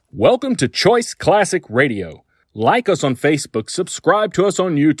Welcome to Choice Classic Radio. Like us on Facebook, subscribe to us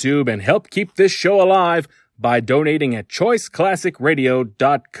on YouTube, and help keep this show alive by donating at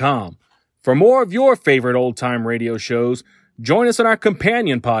choiceclassicradio.com. For more of your favorite old-time radio shows, join us on our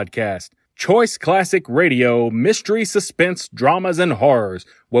companion podcast, Choice Classic Radio, Mystery, Suspense, Dramas, and Horrors,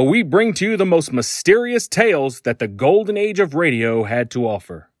 where we bring to you the most mysterious tales that the golden age of radio had to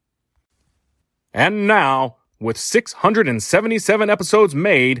offer. And now, with 677 episodes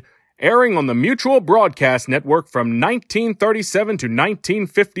made, airing on the Mutual Broadcast Network from 1937 to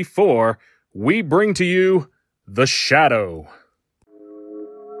 1954, we bring to you The Shadow.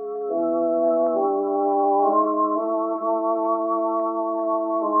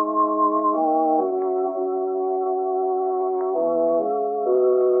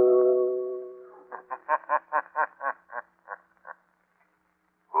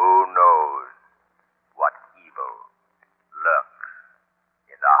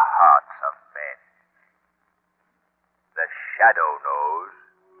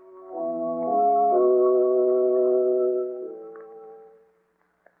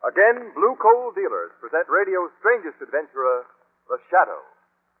 Again, Blue Coal Dealers present radio's strangest adventurer, The Shadow.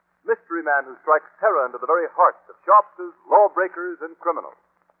 Mystery man who strikes terror into the very hearts of shopsters, lawbreakers, and criminals.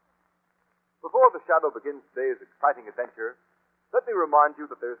 Before The Shadow begins today's exciting adventure, let me remind you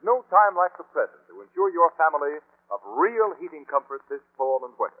that there's no time like the present to ensure your family of real heating comfort this fall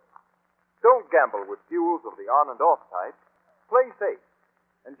and winter. Don't gamble with fuels of the on and off type. Play safe.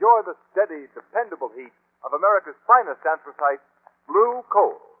 Enjoy the steady, dependable heat of America's finest anthracite, Blue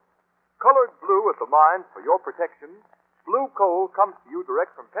Coal. Colored blue at the mines for your protection, Blue Coal comes to you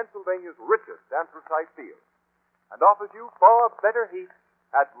direct from Pennsylvania's richest anthracite field and offers you far better heat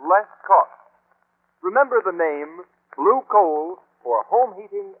at less cost. Remember the name Blue Coal for home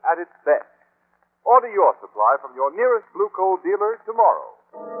heating at its best. Order your supply from your nearest Blue Coal dealer tomorrow.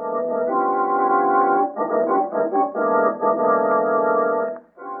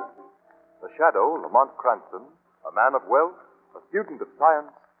 The Shadow, Lamont Cranston, a man of wealth, a student of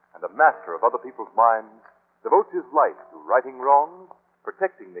science, and a master of other people's minds, devotes his life to righting wrongs,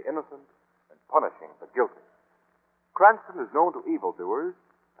 protecting the innocent, and punishing the guilty. Cranston is known to evildoers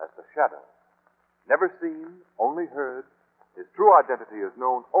as the Shadow. Never seen, only heard, his true identity is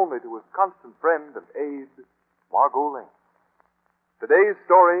known only to his constant friend and aide, Margot Lane. Today's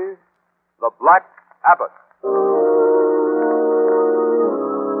story, The Black Abbot.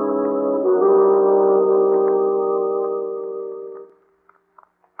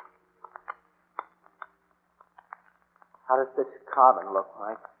 How does this carving look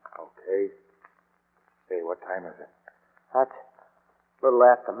like? Okay. Say, what time is it? That's a little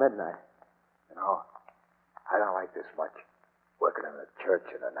after midnight. You know, I don't like this much, working in the church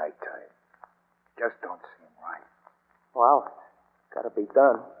in the nighttime. Just don't seem right. Well, it's got to be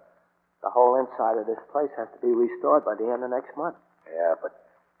done. The whole inside of this place has to be restored by the end of next month. Yeah, but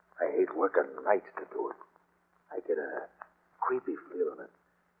I hate working nights to do it. I get a creepy feeling. It's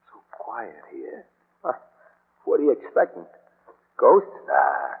so quiet here. What are you expecting? Ghosts?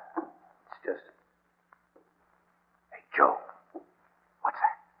 Nah, it's just... Hey, Joe. What's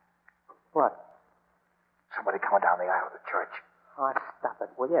that? What? Somebody coming down the aisle of the church. Oh, stop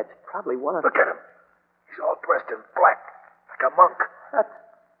it, will you? It's probably one of... Look at him. He's all dressed in black, like a monk. That's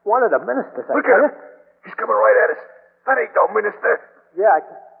one of the ministers, Look at him. He's coming right at us. That ain't no minister. Yeah,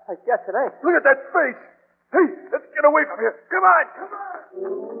 I guess it ain't. Look at that face. Hey, let's get away from here. Come on, come on.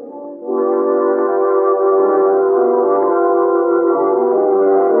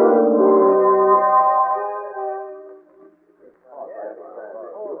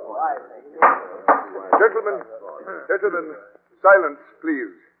 Gentlemen, silence,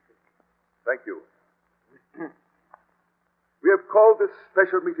 please. Thank you. We have called this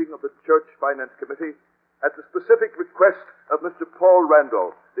special meeting of the Church Finance Committee at the specific request of Mr. Paul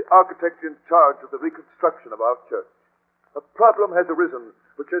Randolph, the architect in charge of the reconstruction of our church. A problem has arisen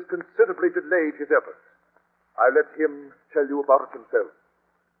which has considerably delayed his efforts. I'll let him tell you about it himself.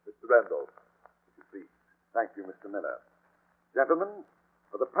 Mr. Randolph, would you please? Thank you, Mr. Miller. Gentlemen,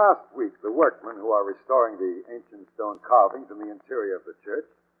 for the past week, the workmen who are restoring the ancient stone carvings in the interior of the church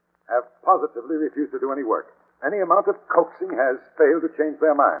have positively refused to do any work. Any amount of coaxing has failed to change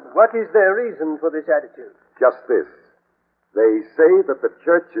their minds. What is their reason for this attitude? Just this. They say that the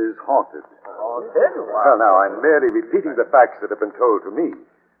church is haunted. Haunted? Well, now, I'm merely repeating the facts that have been told to me.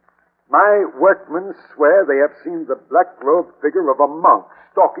 My workmen swear they have seen the black-robed figure of a monk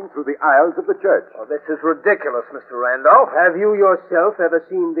stalking through the aisles of the church. Oh, this is ridiculous, Mr. Randolph. Have you yourself ever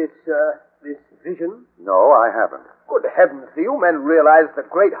seen this vision? No, I haven't. Good heavens, do you men realize the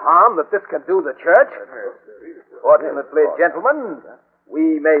great harm that this can do the church? Fortunately, gentlemen,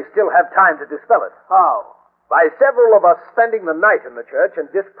 we may still have time to dispel it. How? By several of us spending the night in the church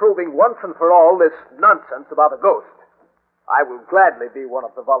and disproving once and for all this nonsense about a ghost. I will gladly be one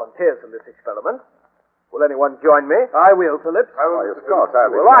of the volunteers in this experiment. Will anyone join me? I will, Phillips. Of course,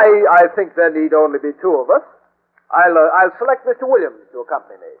 I'll be. Well, I think there need only be two of us. I'll select Mr. Williams to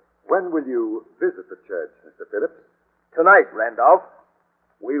accompany me. When will you visit the church, Mr. Phillips? Tonight, Randolph.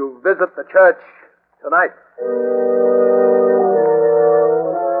 We'll visit the church tonight.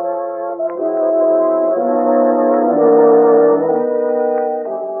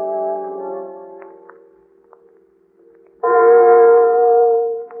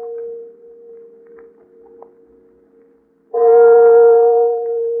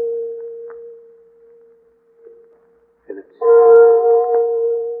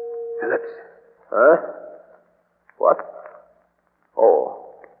 Phillips. Huh? What?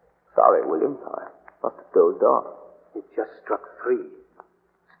 Oh, sorry, Williams. I must have dozed off. It just struck 3.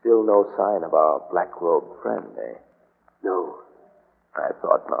 Still no sign of our black-robed friend, eh? No. I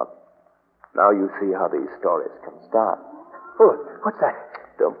thought not. Now you see how these stories can start. Oh, what's that?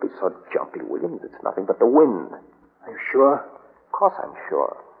 Don't be so jumpy, Williams. It's nothing but the wind. Are you sure? Of course I'm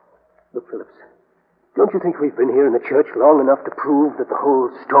sure. Look, Phillips, don't you think we've been here in the church long enough to prove that the whole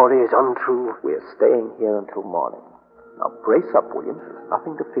story is untrue? We're staying here until morning. Now brace up, Williams. There's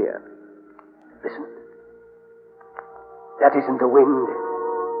nothing to fear. Listen. That isn't the wind.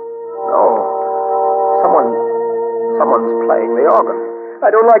 No. Someone's playing the organ.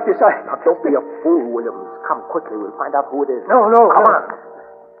 I don't like this. Now, don't be a fool, Williams. Come quickly. We'll find out who it is. No. Come on.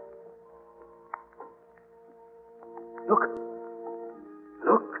 Look.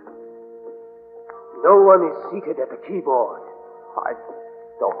 No one is seated at the keyboard. I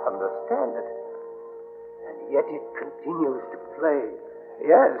don't understand it. And yet it continues to play.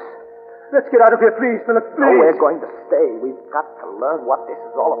 Yes. Let's get out of here, please, Philip, please. No, we're going to stay. We've got to learn what this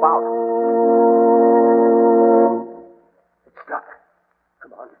is all about. It's stuck.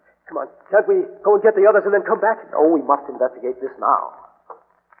 Come on. Can't we go and get the others and then come back? No, we must investigate this now.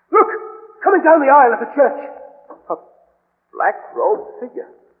 Look! Coming down the aisle of the church. A black-robed figure.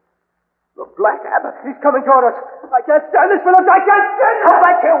 The Black Abbot. He's coming toward us. I can't stand this, Phillips. I can't stand this. Come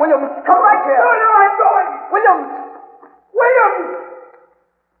back here, Williams. Come back here. No, I'm going. Williams!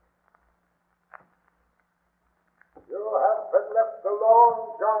 You have been left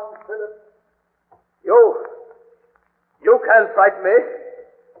alone, John Phillips. You can't frighten me.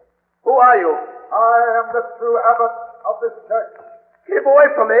 Who are you? I am the true abbot of this church. Keep away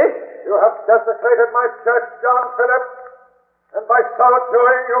from me. You have desecrated my church, John Phillips. And by so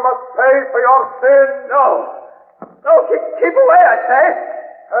doing, you must pay for your sin. No, keep away, I say.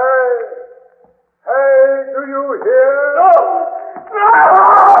 Hey, do you hear?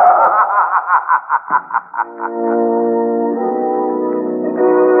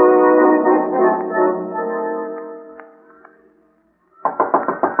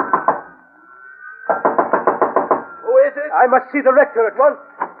 Who is it? I must see the rector at once.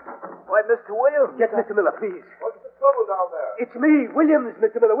 Why, Mr. Williams. Get Mr. Miller, please. What's the trouble down there? It's me, Williams,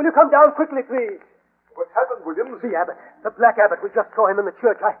 Mr. Miller. Will you come down quickly, please? What happened, Williams? The abbot. The Black Abbot. We just saw him in the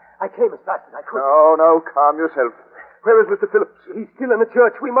church. I came as fast as I could. No, calm yourself. Where is Mr. Phillips? He's still in the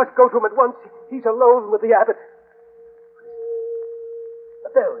church. We must go to him at once. He's alone with the abbot. The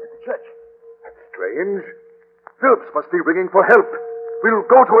bells at the church. That's strange. Phillips must be ringing for help. We'll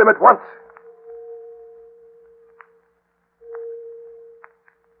go to him at once.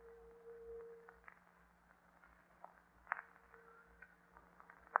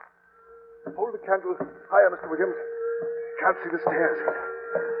 Hold the candle higher, Mr. Williams. Can't see the stairs.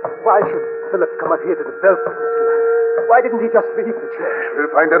 Why should Phillips come up here to the belfry, Mr. Miller? Why didn't he just leave the church?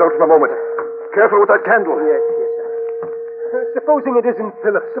 We'll find that out in a moment. Careful with that candle. Yes, sir. Supposing it isn't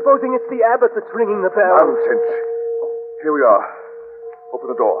Phillips. Supposing it's the abbot that's ringing the bell. Nonsense. Here we are.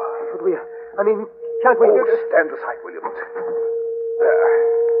 Open the door. Should we? I mean, can't we... Oh, stand aside, Williams. There.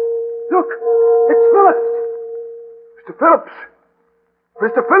 Look! It's Phillips! Mr. Phillips!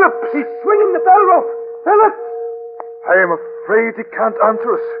 Mr. Phillips! He's swinging the bell rope! Phillips! I am afraid he can't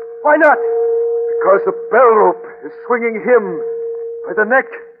answer us. Why not? Because the bell rope is swinging him by the neck.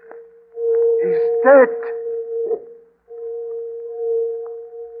 He's dead.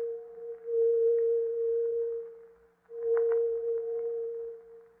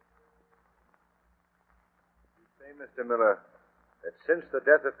 You say, Mr. Miller, that since the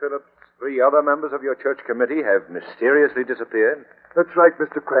death of Phillips, 3 other members of your church committee have mysteriously disappeared? That's right,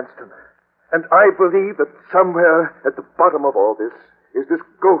 Mr. Cranston. And I believe that somewhere at the bottom of all this is this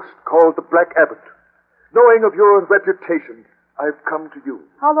ghost called the Black Abbot. Knowing of your reputation, I've come to you.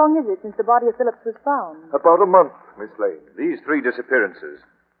 How long is it since the body of Phillips was found? About a month, Miss Lane. These 3 disappearances.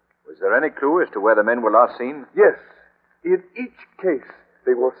 Was there any clue as to where the men were last seen? Yes. In each case,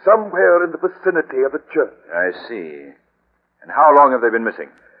 they were somewhere in the vicinity of the church. I see. And how long have they been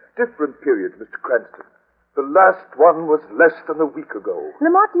missing? Different periods, Mr. Cranston. The last one was less than a week ago.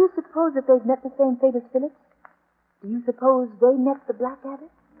 Lamont, do you suppose that they've met the same fate as Phillips? Do you suppose they met the Black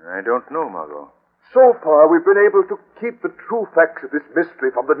Abbot? I don't know, Margot. So far, we've been able to keep the true facts of this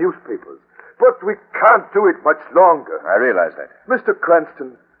mystery from the newspapers. But we can't do it much longer. I realize that. Mr.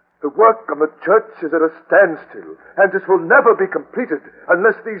 Cranston, the work on the church is at a standstill, and this will never be completed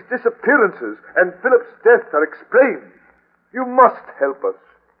unless these disappearances and Philip's death are explained. You must help us.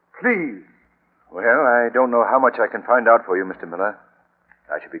 Please. Well, I don't know how much I can find out for you, Mr. Miller.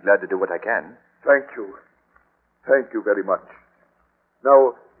 I should be glad to do what I can. Thank you. Thank you very much.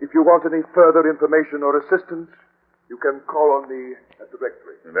 Now, if you want any further information or assistance, you can call on me at the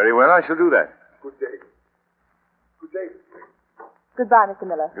rectory. Very well, I shall do that. Good day. Good day. Goodbye, Mr.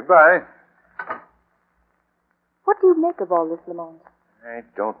 Miller. Goodbye. What do you make of all this, Lamont? I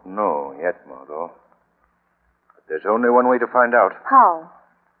don't know yet, Margot. But there's only one way to find out. How?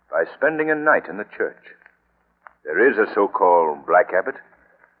 By spending a night in the church. There is a so-called Black Abbot.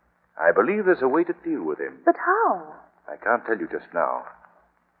 I believe there's a way to deal with him. But how? I can't tell you just now.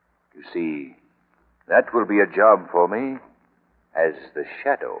 You see, that will be a job for me as the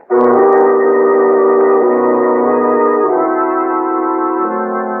Shadow.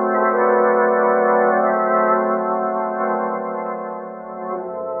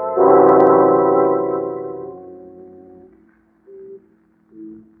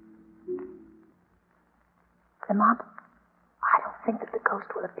 Lamont, I don't think that the ghost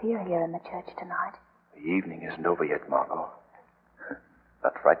will appear here in the church tonight. The evening isn't over yet, Margot.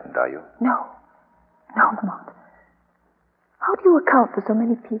 Not frightened, are you? No, Lamont. How do you account for so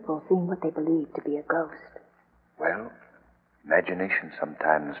many people seeing what they believe to be a ghost? Well, imagination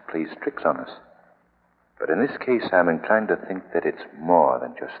sometimes plays tricks on us. But in this case, I'm inclined to think that it's more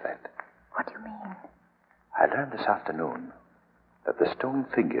than just that. What do you mean? I learned this afternoon that the stone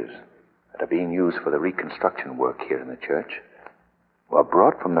figures that are being used for the reconstruction work here in the church were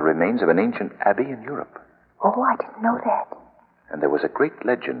brought from the remains of an ancient abbey in Europe. Oh, I didn't know that. And there was a great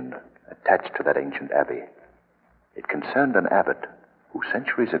legend attached to that ancient abbey. It concerned an abbot who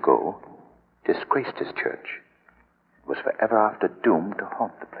centuries ago disgraced his church and was forever after doomed to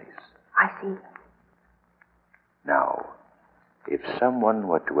haunt the place. I see. Now, if someone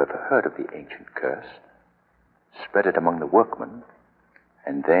were to have heard of the ancient curse, spread it among the workmen,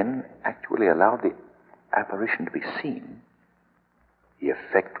 and then actually allowed the apparition to be seen, the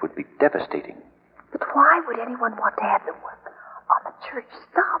effect would be devastating. But why would anyone want to have the work on the church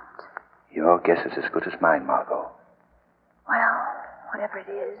stopped? Your guess is as good as mine, Margot. Well, whatever it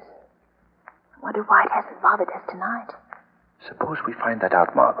is, I wonder why it hasn't bothered us tonight. Suppose we find that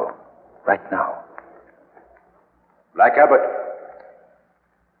out, Margot, right now. Black Abbot.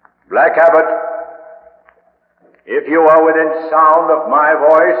 Black Abbot. If you are within sound of my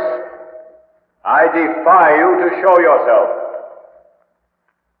voice, I defy you to show yourself.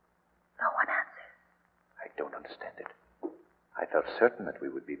 No one answers. I don't understand it. I felt certain that we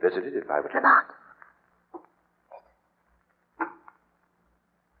would be visited if I would... Lamont.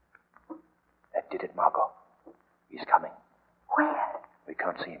 That did it, Margot. He's coming. Where? We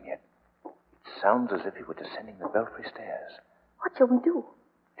can't see him yet. It sounds as if he were descending the belfry stairs. What shall we do?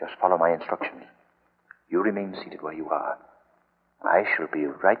 Just follow my instructions. You remain seated where you are. I shall be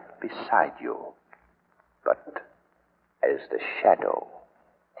right beside you, but as the shadow.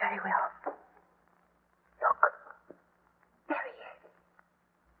 Very well. Look. There he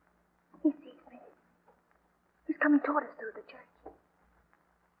is. He sees me. He's coming toward us through the church.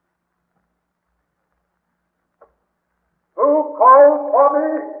 Who called for me?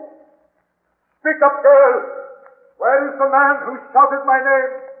 Speak up, girl. Where is the man who shouted my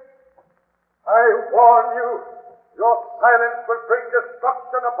name? I warn you, your silence will bring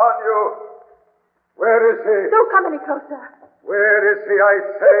destruction upon you. Where is he? Don't come any closer. Where is he, I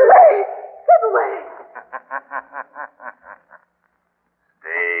say? Keep away! Keep away!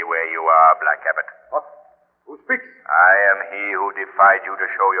 Stay where you are, Black Abbot. What? Who speaks? I am he who defied you to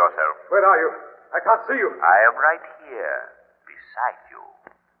show yourself. Where are you? I can't see you. I am right here, beside you,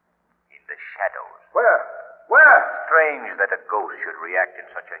 in the shadows. Where? Where? Strange that a ghost should react in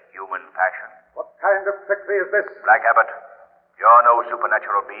such a human fashion. What kind of trickery is this? Black Abbot, you're no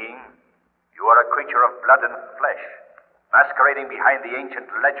supernatural being. You are a creature of blood and flesh, masquerading behind the ancient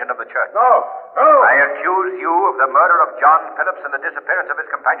legend of the church. No, no. I accuse you of the murder of John Phillips and the disappearance of his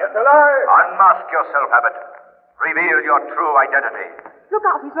companion. It's a lie. Unmask yourself, Abbot. Reveal your true identity. Look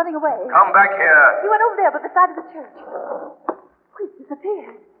out, he's running away. Come back here. He went over there by the side of the church. He's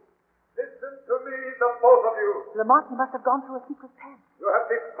disappeared. Listen to me, the both of you. Lamont, he must have gone through a secret pen. You have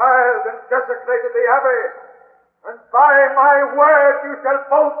defiled and desecrated the Abbey. And by my word, you shall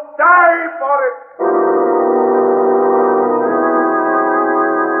both die for it.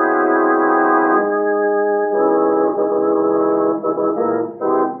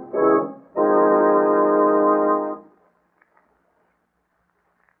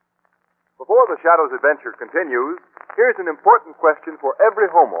 Before the Shadow's adventure continues, here's an important question for every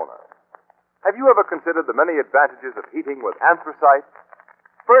homeowner. Have you ever considered the many advantages of heating with anthracite?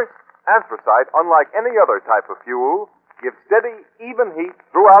 First, anthracite, unlike any other type of fuel, gives steady, even heat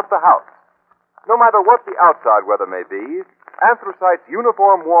throughout the house. No matter what the outside weather may be, anthracite's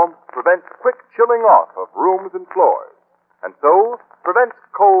uniform warmth prevents quick chilling off of rooms and floors, and so prevents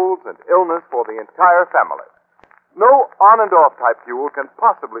colds and illness for the entire family. No on and off type fuel can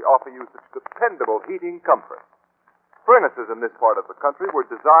possibly offer you such dependable heating comfort. Furnaces in this part of the country were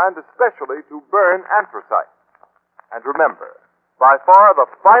designed especially to burn anthracite. And remember, by far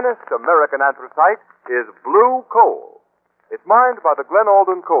the finest American anthracite is blue coal. It's mined by the Glen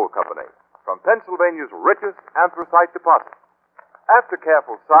Alden Coal Company from Pennsylvania's richest anthracite deposit. After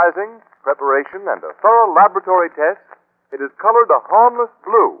careful sizing, preparation, and a thorough laboratory test, it is colored a harmless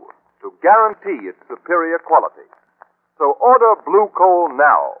blue to guarantee its superior quality. So order blue coal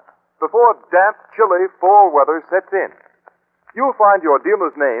now, before damp, chilly fall weather sets in. You'll find your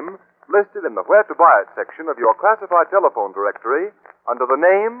dealer's name listed in the Where to Buy It section of your classified telephone directory under the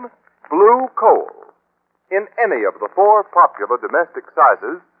name Blue Coal. In any of the 4 popular domestic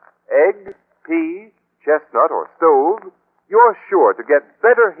sizes, egg, pea, chestnut, or stove, you're sure to get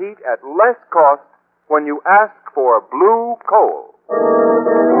better heat at less cost when you ask for Blue Coal.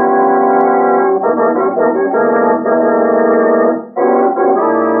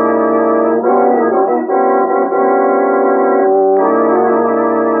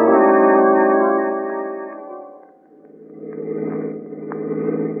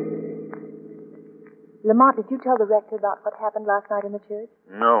 Lamont, did you tell the rector about what happened last night in the church?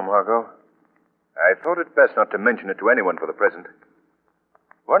 No, Margot. I thought it best not to mention it to anyone for the present.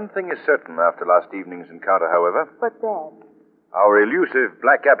 One thing is certain after last evening's encounter, however. What's that? Our elusive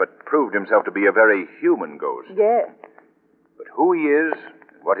Black Abbot proved himself to be a very human ghost. Yes. But who he is,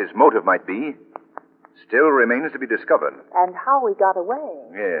 and what his motive might be, still remains to be discovered. And how we got away.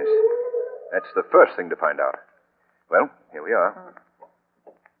 Yes. That's the first thing to find out. Well, here we are.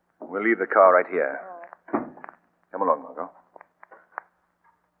 We'll leave the car right here. Come along, Margot.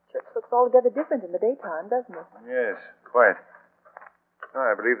 Church looks altogether different in the daytime, doesn't it? Yes, quite. Oh,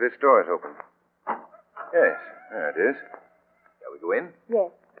 I believe this door is open. Yes, there it is. Shall we go in?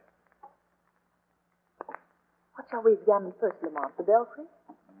 Yes. What shall we examine first, Lamont? The belfry?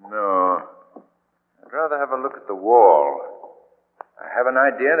 No. I'd rather have a look at the wall. I have an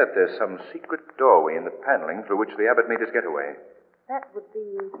idea that there's some secret doorway in the paneling through which the abbot made his getaway. That would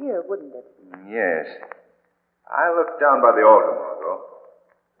be here, wouldn't it? Yes. I'll look down by the altar, Margot.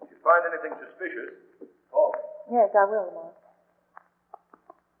 If you find anything suspicious, call me. Yes, I will, Lamont.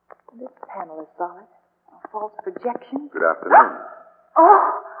 This panel is solid. A false projection. Good afternoon. Oh!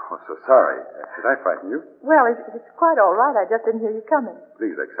 Oh, so sorry. Did I frighten you? Well, it's quite all right. I just didn't hear you coming.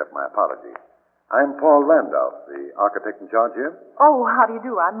 Please accept my apology. I'm Paul Randolph, the architect in charge here. Oh, how do you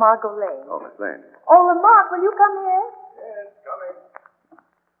do? I'm Margot Lane. Oh, Miss Lane. Oh, Lamont, will you come here? Yes, coming.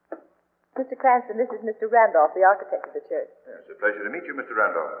 Mr. Cranston, this is Mr. Randolph, the architect of the church. It's a pleasure to meet you, Mr.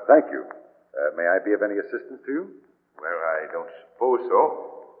 Randolph. Thank you. May I be of any assistance to you? Well, I don't suppose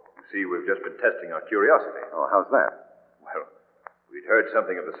so. You see, we've just been testing our curiosity. Oh, how's that? Well, we'd heard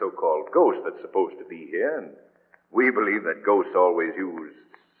something of the so-called ghost that's supposed to be here, and we believe that ghosts always use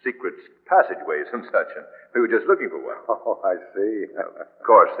secret passageways and such, and we were just looking for one. Oh, I see. Of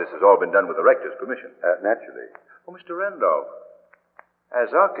course, this has all been done with the rector's permission. Naturally. Oh, Mr. Randolph,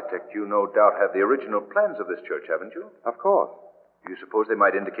 as architect, you no doubt have the original plans of this church, haven't you? Of course. Do you suppose they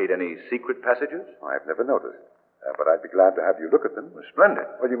might indicate any secret passages? Oh, I've never noticed. But I'd be glad to have you look at them. Well, splendid.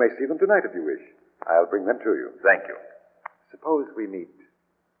 Well, you may see them tonight if you wish. I'll bring them to you. Thank you. Suppose we meet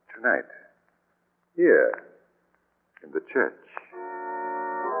tonight, here, in the church.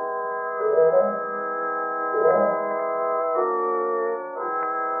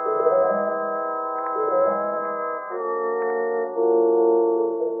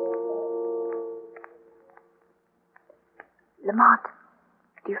 Lamont,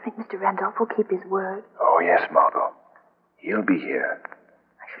 do you think Mr. Randolph will keep his word? Oh, yes, Margot. He'll be here.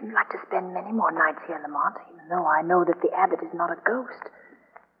 I shouldn't like to spend many more nights here, Lamont, even though I know that the abbot is not a ghost.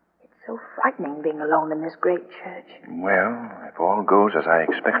 It's So frightening being alone in this great church. Well, if all goes as I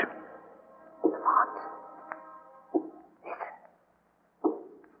expected. Lamont. Listen.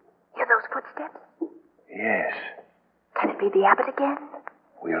 Hear those footsteps? Yes. Can it be the abbot again?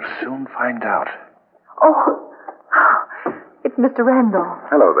 We'll soon find out. Oh, it's Mr. Randolph.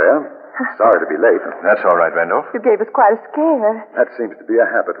 Hello there. Sorry to be late. That's all right, Randolph. You gave us quite a scare. That seems to be a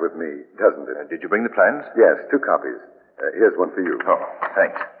habit with me, doesn't it? Did you bring the plans? Yes, 2 copies. Here's one for you. Oh,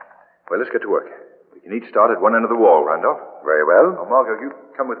 thanks. Well, let's get to work. We can each start at one end of the wall, Randolph. Very well. Oh, Margot, you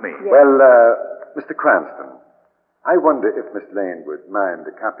come with me. Yes. Well, Mr. Cranston, I wonder if Miss Lane would mind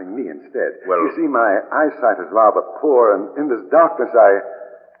accompanying me instead. Well- You see, my eyesight is rather poor, and in this darkness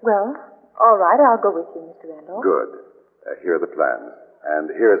Well, all right, I'll go with you, Mr. Randolph. Good. Here are the plans.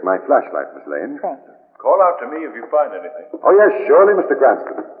 And here is my flashlight, Miss Lane. Thank you. Call out to me if you find anything. Oh, yes, surely, Mr.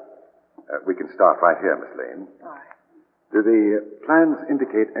 Cranston. We can start right here, Miss Lane. All right. Do the plans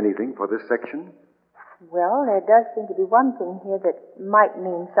indicate anything for this section? Well, there does seem to be one thing here that might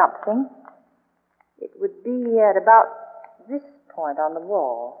mean something. It would be at about this point on the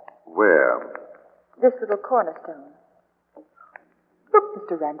wall. Where? This little cornerstone. Look,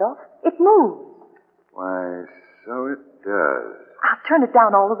 Mr. Randolph, it moves. Why, so it does. I'll turn it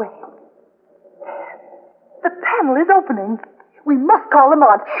down all the way. The panel is opening. We must call them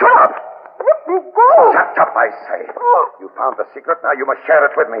on. Shut up! Let me go! Shut up, I say. You found the secret, now you must share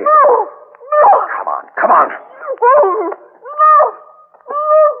it with me. No! Come on, come on. No!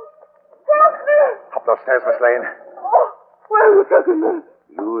 Help me! Up those stairs, Miss Lane. Where are you taking me?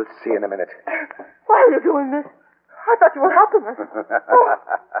 You'll see in a minute. Why are you doing this? I thought you were helping us.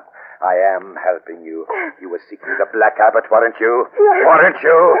 I am helping you. You were seeking the Black Abbot, weren't you? Yes. Weren't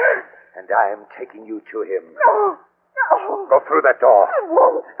you? And I am taking you to him. No! Go through that door. I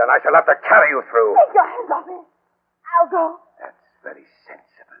won't. Then I shall have to carry you through. Take your hands off me. I'll go. That's very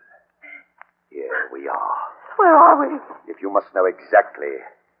sensible. Here we are. Where are we? If you must know exactly,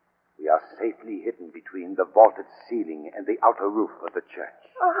 we are safely hidden between the vaulted ceiling and the outer roof of the church.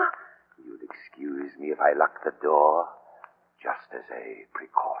 You'll excuse me if I lock the door, just as a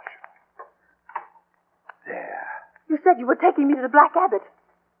precaution. There. You said you were taking me to the Black Abbot.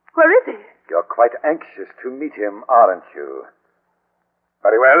 Where is he? You're quite anxious to meet him, aren't you?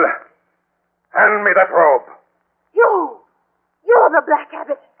 Very well. Hand me that robe. You're the Black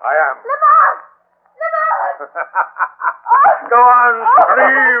Abbot. I am. Lamont! Lamont! Go on,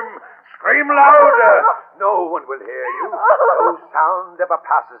 scream! Scream louder! No one will hear you. No sound ever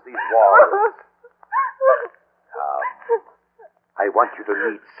passes these walls. Come. I want you to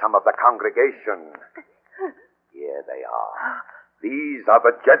meet some of the congregation. Here they are. These are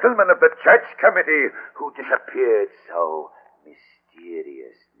the gentlemen of the church committee who disappeared so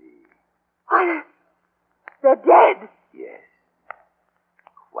mysteriously. What? They're dead. Yes.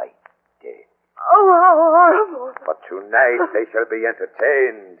 Quite dead. Oh, how horrible. But tonight they shall be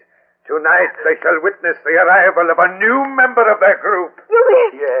entertained. Tonight they shall witness the arrival of a new member of their group. You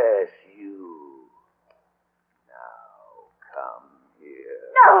mean? Yes, you. Now, come here.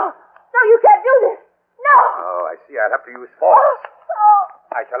 No! No, you can't do this. No! Oh, I see. I'll have to use force. Oh,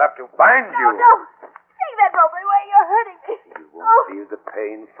 I shall have to bind you. no. Take that rope away. You're hurting me. You won't feel the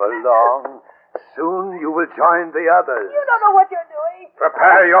pain for long. Soon you will join the others. You don't know what you're doing.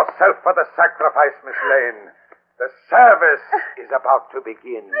 Prepare yourself for the sacrifice, Miss Lane. The service is about to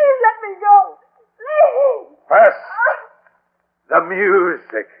begin. Please let me go. Please. First, the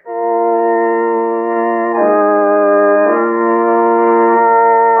music.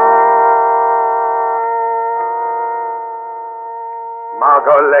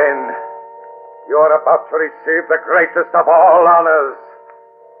 Margot Lane, you are about to receive the greatest of all honors.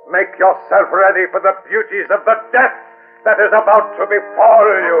 Make yourself ready for the beauties of the death that is about to befall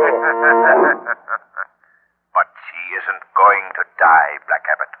you. But she isn't going to die, Black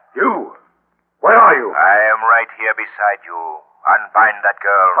Abbot. You? Where are you? I am right here beside you. Unbind that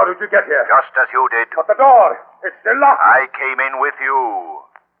girl. How did you get here? Just as you did. But the door, it's still locked. I came in with you.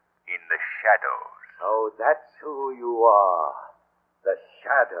 In the shadows. Oh, that's who you are. The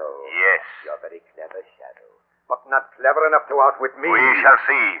Shadow. Yes. You're very clever, Shadow. But not clever enough to outwit me. We shall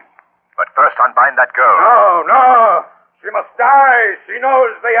see. But first unbind that girl. No, no. She must die. She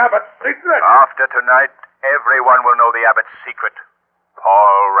knows the abbot's secret. After tonight, everyone will know the abbot's secret.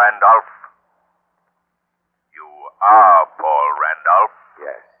 Paul Randolph. You are Paul Randolph.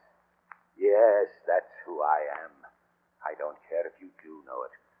 Yes. Yes, that's who I am. I don't care if you do know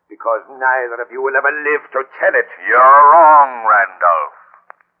it, because neither of you will ever live to tell it. You're wrong, Randolph.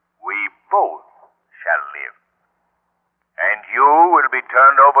 We both shall live. And you will be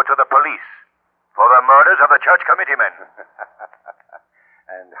turned over to the police for the murders of the church committeemen.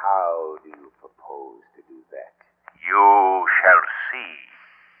 And how do you propose to do that? You shall see.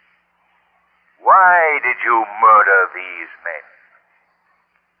 Why did you murder these men?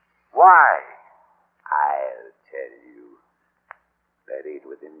 Why? I'll tell you. Buried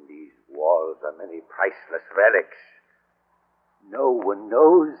within these walls are many priceless relics. No one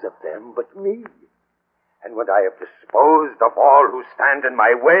knows of them but me. And when I have disposed of all who stand in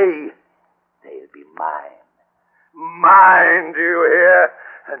my way, they'll be mine. Mine, do you hear?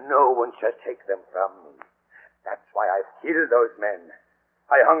 And no one shall take them from me. That's why I've killed those men.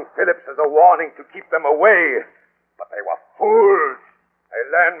 I hung Phillips as a warning to keep them away. But they were fools. They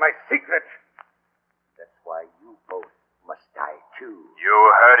learned my secret. That's why you both must die, too. You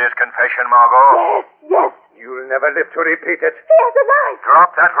heard his confession, Margot? Yes, yes. You'll never live to repeat it. He has a knife.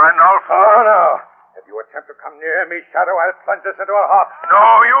 Drop that, Randolph. Oh, no. If you attempt to come near me, Shadow, I'll plunge this into a hot.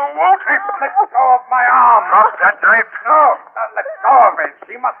 No, you won't. Let go of my arm. Drop that knife. No, let go of it.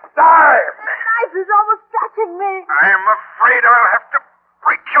 She must die. The knife is almost touching me. I'm afraid I'll have to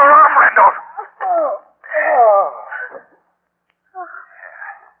break your arm, Randolph.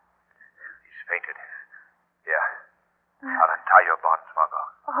 He's fainted. Here. I'll untie your bonds, Margot.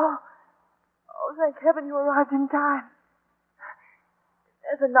 Oh, thank heaven you arrived in time.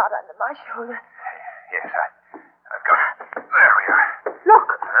 There's a knot under my shoulder. Yes, I've got it. There we are. Look!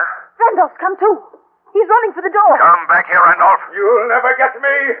 Huh? Randolph's come too. He's running for the door. Come back here, Randolph. You'll never get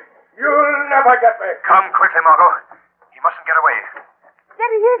me. You'll never get me. Come quickly, Margot. He mustn't get away. There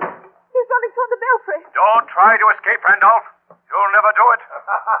he is. He's running toward the belfry. Don't try to escape, Randolph. You'll never do it.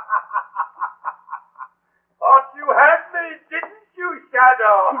 Thought you had me, didn't you,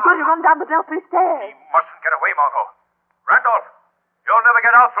 Shadow? He's going to run down the belfry stairs. He mustn't get away, Margot. Randolph, you'll never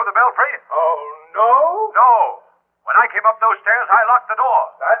get out through the belfry. Oh, no? No. When I came up those stairs, I locked the door.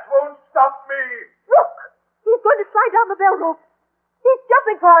 That won't stop me. Look! He's going to slide down the bell rope. He's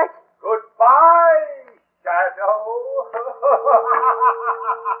jumping for it. Goodbye, Shadow.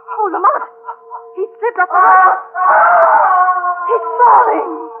 Oh, Lamont! He slipped up the He's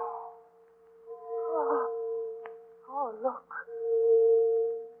falling! Oh, look.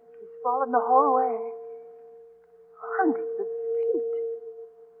 He's fallen the whole way. Hundreds of feet.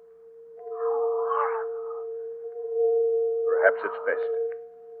 How horrible. Perhaps it's best.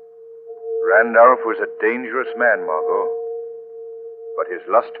 Randolph was a dangerous man, Margot. But his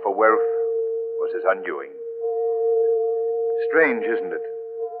lust for wealth was his undoing. Strange, isn't it,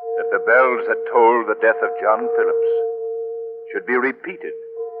 that the bells that tolled the death of John Phillips should be repeated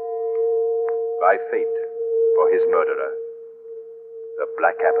by fate for his murderer, the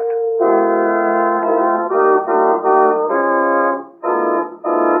Black Abbot.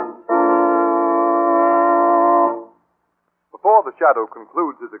 Before the Shadow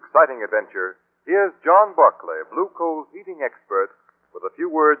concludes his exciting adventure, here's John Barclay, Blue Coal's heating expert, with a few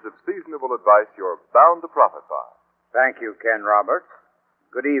words of seasonable advice you're bound to profit by. Thank you, Ken Roberts.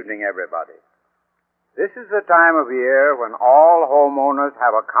 Good evening, everybody. This is the time of year when all homeowners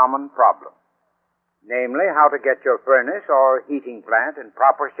have a common problem, namely how to get your furnace or heating plant in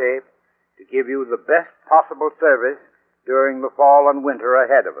proper shape to give you the best possible service during the fall and winter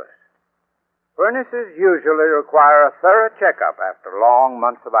ahead of us. Furnaces usually require a thorough checkup after long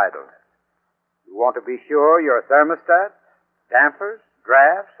months of idleness. You want to be sure your thermostats, dampers,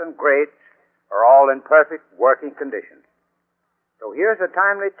 drafts, and grates are all in perfect working condition. So here's a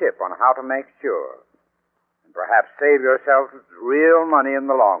timely tip on how to make sure, and perhaps save yourselves real money in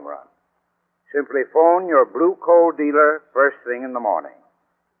the long run. Simply phone your Blue Coal dealer first thing in the morning.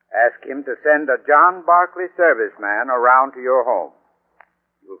 Ask him to send a John Barclay serviceman around to your home.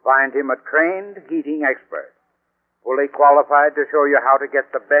 You'll find him a trained heating expert, fully qualified to show you how to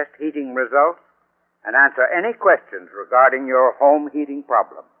get the best heating results and answer any questions regarding your home heating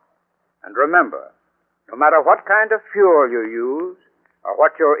problem. And remember, no matter what kind of fuel you use or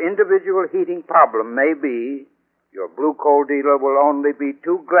what your individual heating problem may be, your Blue Coal dealer will only be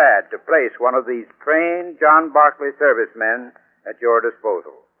too glad to place one of these trained John Barclay servicemen at your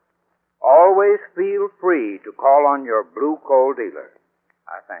disposal. Always feel free to call on your Blue Coal dealer.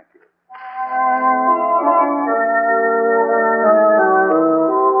 I thank you.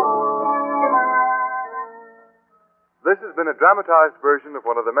 This has been a dramatized version of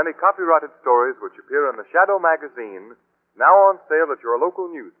one of the many copyrighted stories which appear in the Shadow magazine, now on sale at your local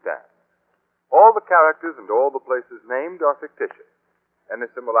newsstand. All the characters and all the places named are fictitious. Any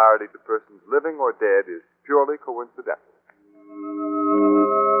similarity to persons living or dead is purely coincidental.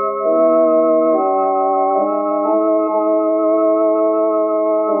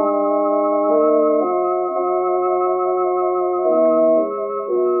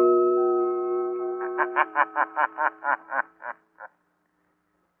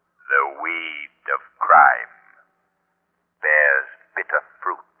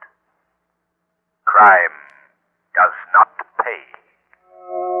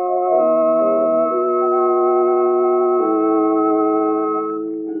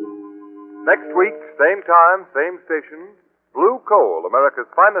 same time, same station, Blue Coal, America's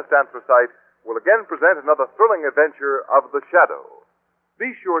finest anthracite, will again present another thrilling adventure of The Shadow.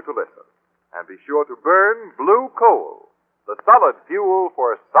 Be sure to listen, and be sure to burn Blue Coal, the solid fuel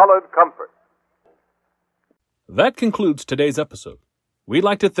for solid comfort. That concludes today's episode. We'd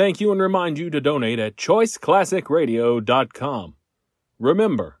like to thank you and remind you to donate at choiceclassicradio.com.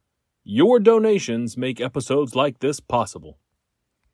 Remember, your donations make episodes like this possible.